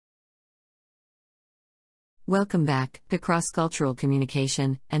Welcome back to Cross-Cultural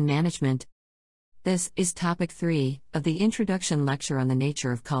Communication and Management. This is Topic 3 of the Introduction Lecture on the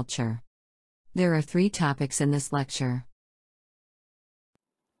Nature of Culture. There are 3 topics in this lecture.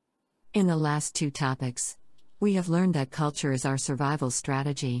 In the last 2 topics, we have learned that culture is our survival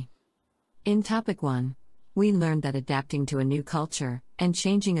strategy. In Topic 1, we learned that adapting to a new culture, and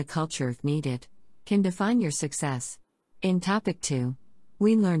changing a culture if needed, can define your success. In Topic 2,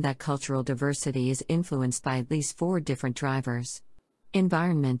 we learned that cultural diversity is influenced by at least 4 different drivers: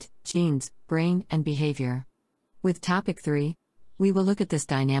 environment, genes, brain, and behavior. With Topic 3, we will look at this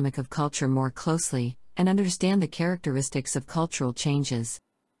dynamic of culture more closely and understand the characteristics of cultural changes.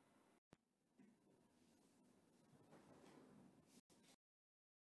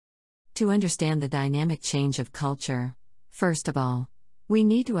 To understand the dynamic change of culture, first of all, we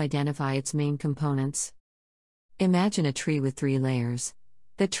need to identify its main components. Imagine a tree with 3 layers: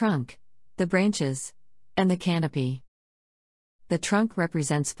 the trunk, the branches, and the canopy. The trunk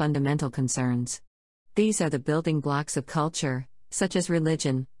represents fundamental concerns. These are the building blocks of culture, such as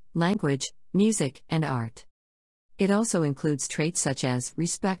religion, language, music, and art. It also includes traits such as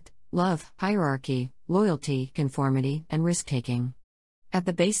respect, love, hierarchy, loyalty, conformity, and risk-taking. At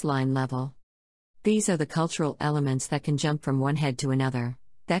the baseline level, these are the cultural elements that can jump from one head to another,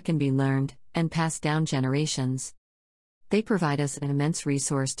 that can be learned, and passed down generations. They provide us an immense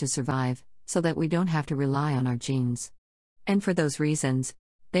resource to survive, so that we don't have to rely on our genes. And for those reasons,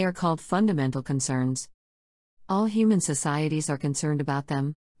 they are called fundamental concerns. All human societies are concerned about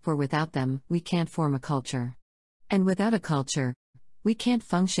them, for without them, we can't form a culture. And without a culture, we can't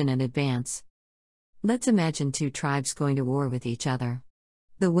function and advance. Let's imagine 2 tribes going to war with each other.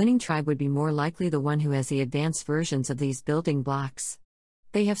 The winning tribe would be more likely the one who has the advanced versions of these building blocks.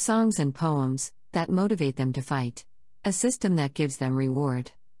 They have songs and poems that motivate them to fight, a system that gives them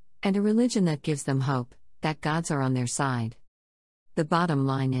reward, and a religion that gives them hope that gods are on their side. The bottom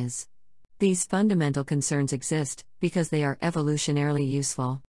line is, these fundamental concerns exist because they are evolutionarily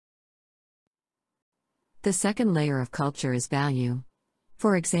useful. The second layer of culture is value.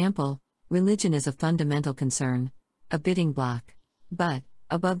 For example, religion is a fundamental concern, a building block. But,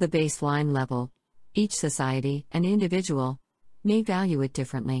 above the baseline level, each society and individual may value it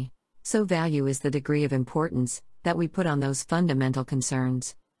differently. So value is the degree of importance that we put on those fundamental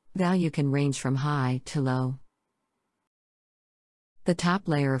concerns. Value can range from high to low. The top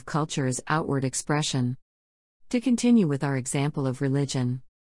layer of culture is outward expression. To continue with our example of religion,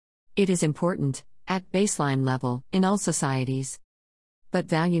 it is important, at baseline level, in all societies. But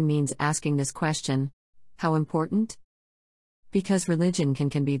value means asking this question: how important? Because religion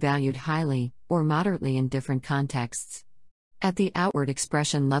can be valued highly, or moderately in different contexts. At the outward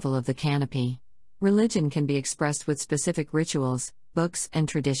expression level of the canopy, religion can be expressed with specific rituals, books, and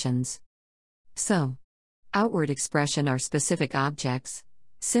traditions. So, outward expression are specific objects,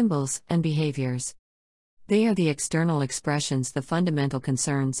 symbols, and behaviors. They are the external expressions, the fundamental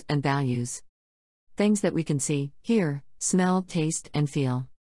concerns and values. Things that we can see, hear, smell, taste, and feel.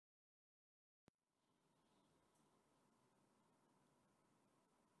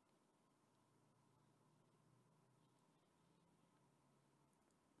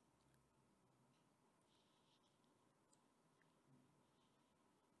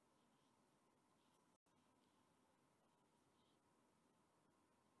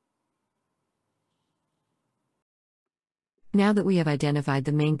 Now that we have identified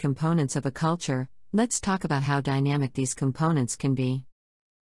the main components of a culture, let's talk about how dynamic these components can be.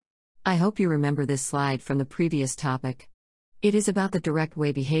 I hope you remember this slide from the previous topic. It is about the direct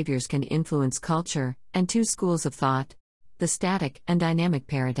way behaviors can influence culture, and 2 schools of thought: the static and dynamic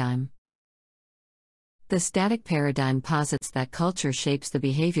paradigm. The static paradigm posits that culture shapes the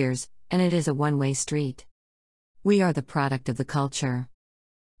behaviors, and it is a one-way street. We are the product of the culture.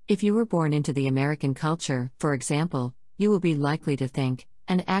 If you were born into the American culture, for example, you will be likely to think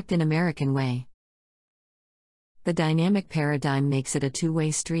and act in American way. The dynamic paradigm makes it a 2-way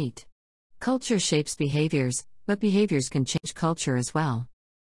street. Culture shapes behaviors, but behaviors can change culture as well.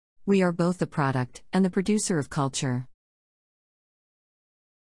 We are both the product and the producer of culture.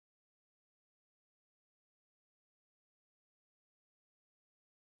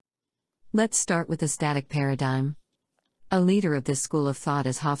 Let's start with the static paradigm. A leader of this school of thought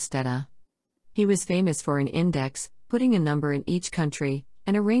is Hofstede. He was famous for an index, putting a number in each country,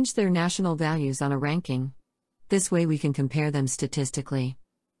 and arranged their national values on a ranking. This way we can compare them statistically.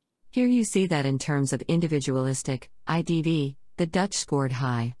 Here you see that in terms of individualistic, IDV, the Dutch scored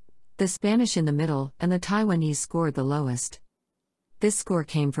high, the Spanish in the middle, and the Taiwanese scored the lowest. This score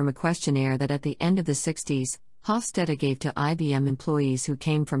came from a questionnaire that at the end of the 60s, Hofstede gave to IBM employees who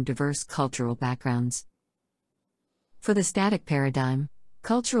came from diverse cultural backgrounds. For the static paradigm,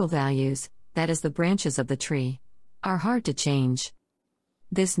 cultural values, that is the branches of the tree, are hard to change.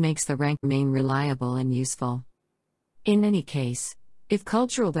 This makes the rank remain reliable and useful. In any case, if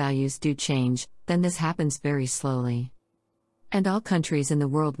cultural values do change, then this happens very slowly. And all countries in the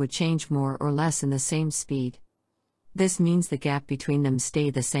world would change more or less in the same speed. This means the gap between them stay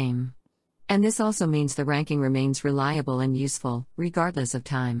the same. And this also means the ranking remains reliable and useful, regardless of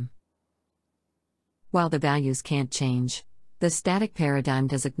time. While the values can't change, the static paradigm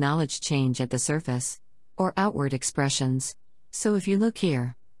does acknowledge change at the surface, or outward expressions. So if you look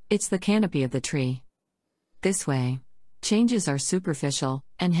here, it's the canopy of the tree. This way, changes are superficial,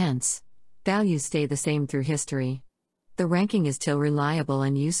 and hence, values stay the same through history. The ranking is still reliable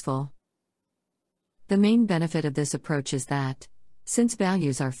and useful. The main benefit of this approach is that, since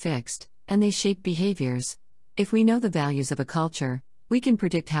values are fixed, and they shape behaviors, if we know the values of a culture, we can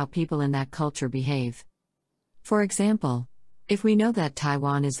predict how people in that culture behave. For example, if we know that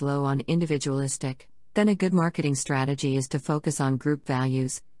Taiwan is low on individualistic, then a good marketing strategy is to focus on group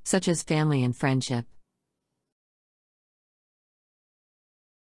values, such as family and friendship.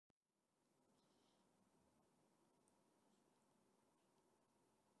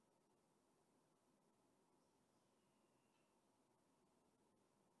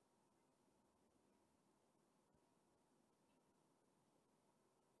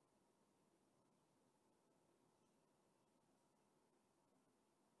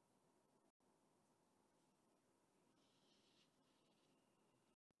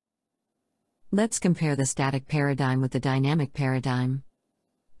 Let's compare the static paradigm with the dynamic paradigm.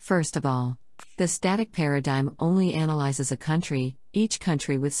 First of all, the static paradigm only analyzes a country, each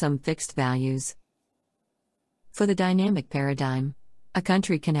country with some fixed values. For the dynamic paradigm, a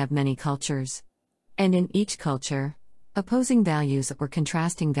country can have many cultures. And in each culture, opposing values or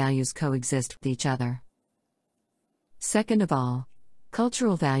contrasting values coexist with each other. Second of all,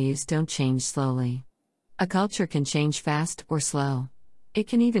 cultural values don't change slowly. A culture can change fast or slow. It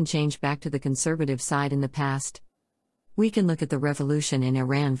can even change back to the conservative side in the past. We can look at the revolution in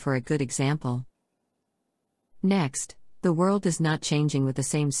Iran for a good example. Next, the world is not changing with the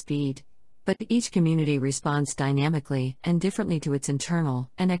same speed, but each community responds dynamically and differently to its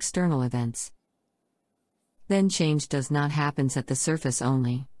internal and external events. Then change does not happen at the surface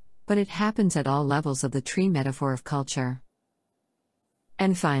only, but it happens at all levels of the tree metaphor of culture.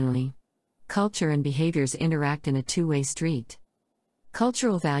 And finally, culture and behaviors interact in a two-way street.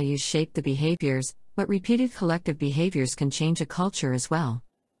 Cultural values shape the behaviors, but repeated collective behaviors can change a culture as well.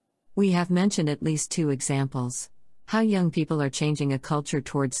 We have mentioned at least two examples: how young people are changing a culture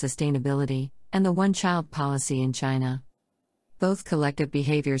towards sustainability, and the one-child policy in China. Both collective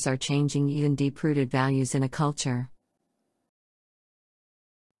behaviors are changing even deep-rooted values in a culture.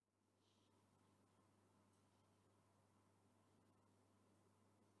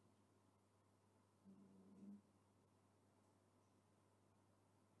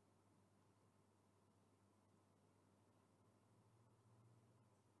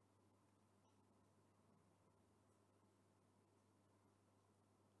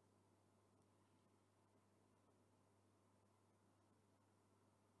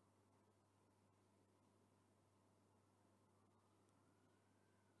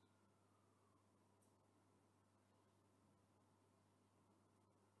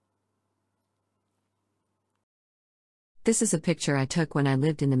 This is a picture I took when I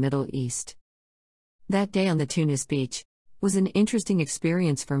lived in the Middle East. That day on the Tunis beach was an interesting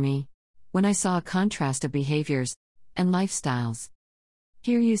experience for me, when I saw a contrast of behaviors and lifestyles.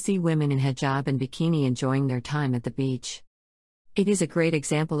 Here you see women in hijab and bikini enjoying their time at the beach. It is a great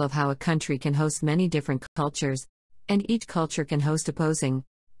example of how a country can host many different cultures, and each culture can host opposing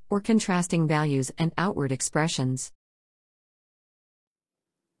or contrasting values and outward expressions.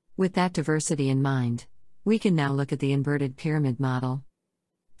 With that diversity in mind, we can now look at the inverted pyramid model.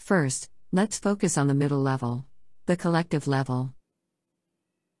 First, let's focus on the middle level, the collective level.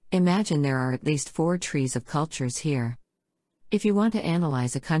 Imagine there are at least 4 trees of cultures here. If you want to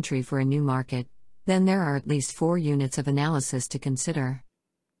analyze a country for a new market, then there are at least 4 units of analysis to consider.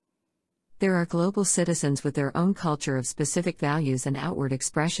 There are global citizens with their own culture of specific values and outward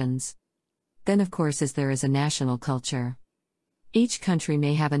expressions. Then of course there is a national culture. Each country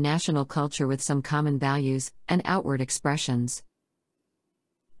may have a national culture with some common values and outward expressions.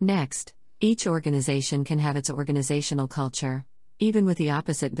 Next, each organization can have its organizational culture, even with the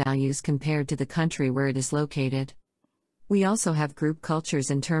opposite values compared to the country where it is located. We also have group cultures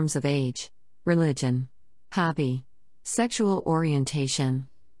in terms of age, religion, hobby, sexual orientation,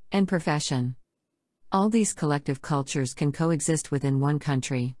 and profession. All these collective cultures can coexist within one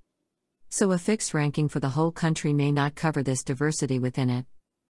country. So a fixed ranking for the whole country may not cover this diversity within it.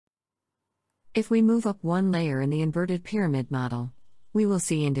 If we move up one layer in the inverted pyramid model, we will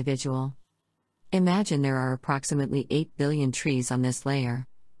see individual. Imagine there are approximately 8 billion trees on this layer,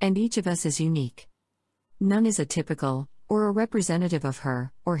 and each of us is unique. None is a typical, or a representative of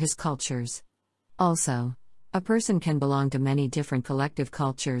her, or his cultures. Also, a person can belong to many different collective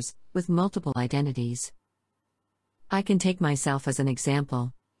cultures, with multiple identities. I can take myself as an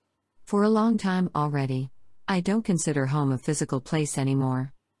example. For a long time already, I don't consider home a physical place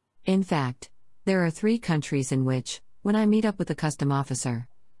anymore. In fact, there are 3 countries in which, when I meet up with a custom officer,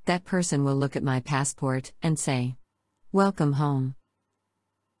 that person will look at my passport and say, "Welcome home."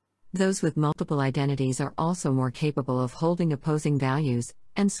 Those with multiple identities are also more capable of holding opposing values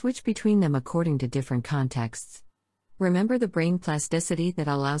and switch between them according to different contexts. Remember the brain plasticity that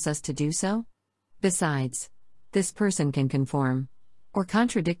allows us to do so? Besides, this person can conform or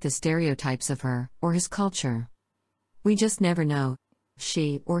contradict the stereotypes of her or his culture. We just never know.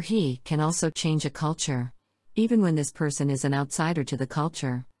 She or he can also change a culture, even when this person is an outsider to the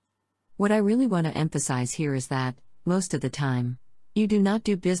culture. What I really want to emphasize here is that, most of the time, you do not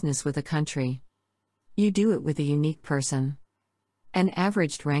do business with a country. You do it with a unique person. An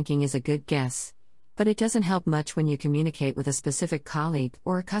averaged ranking is a good guess, but it doesn't help much when you communicate with a specific colleague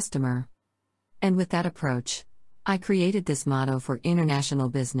or a customer. And with that approach, I created this motto for international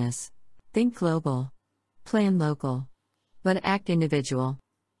business: think global, plan local, but act individual.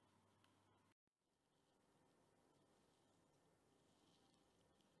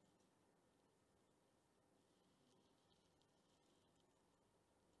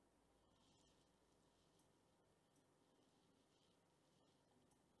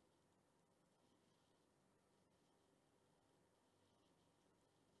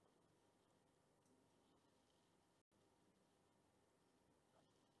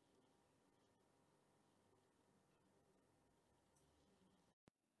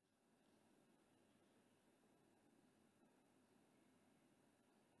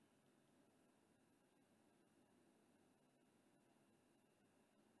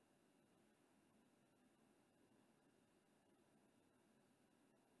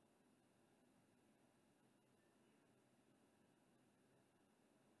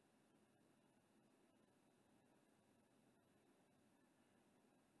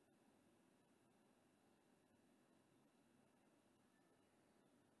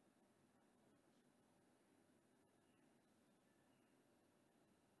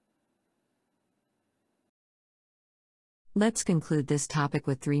 Let's conclude this topic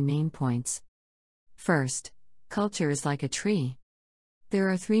with 3 main points. First, culture is like a tree. There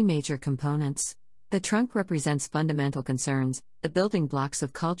are 3 major components. The trunk represents fundamental concerns, the building blocks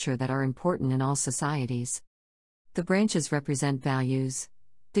of culture that are important in all societies. The branches represent values,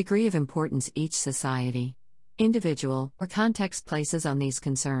 degree of importance each society, individual or context places on these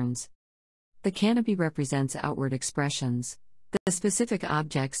concerns. The canopy represents outward expressions, the specific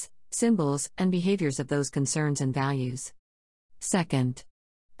objects, symbols, and behaviors of those concerns and values. Second,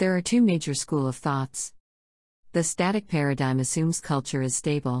 there are 2 major schools of thoughts. The static paradigm assumes culture is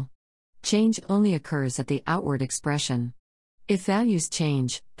stable. Change only occurs at the outward expression. If values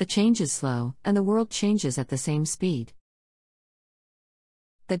change, the change is slow, and the world changes at the same speed.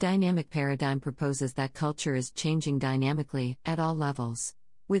 The dynamic paradigm proposes that culture is changing dynamically, at all levels,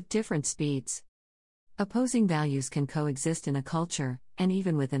 with different speeds. Opposing values can coexist in a culture, and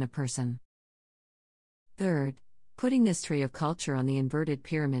even within a person. Third, putting this tree of culture on the inverted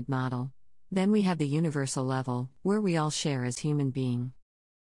pyramid model, then we have the universal level, where we all share as human being.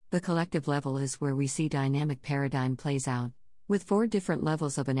 The collective level is where we see dynamic paradigm plays out, with 4 different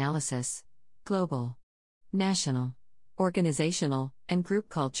levels of analysis: global, national, organizational, and group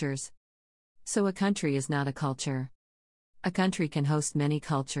cultures. So a country is not a culture. A country can host many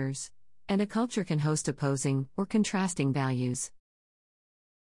cultures, and a culture can host opposing or contrasting values.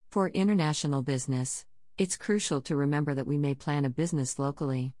 For international business, it's crucial to remember that we may plan a business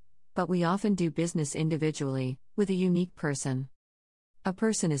locally, but we often do business individually, with a unique person. A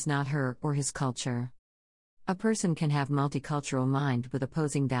person is not her or his culture. A person can have multicultural mind with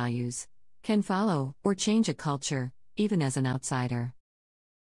opposing values, can follow or change a culture, even as an outsider.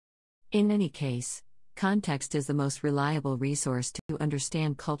 In any case, context is the most reliable resource to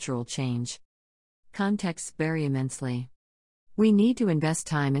understand cultural change. Contexts vary immensely. We need to invest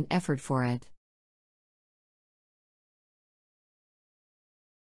time and effort for it.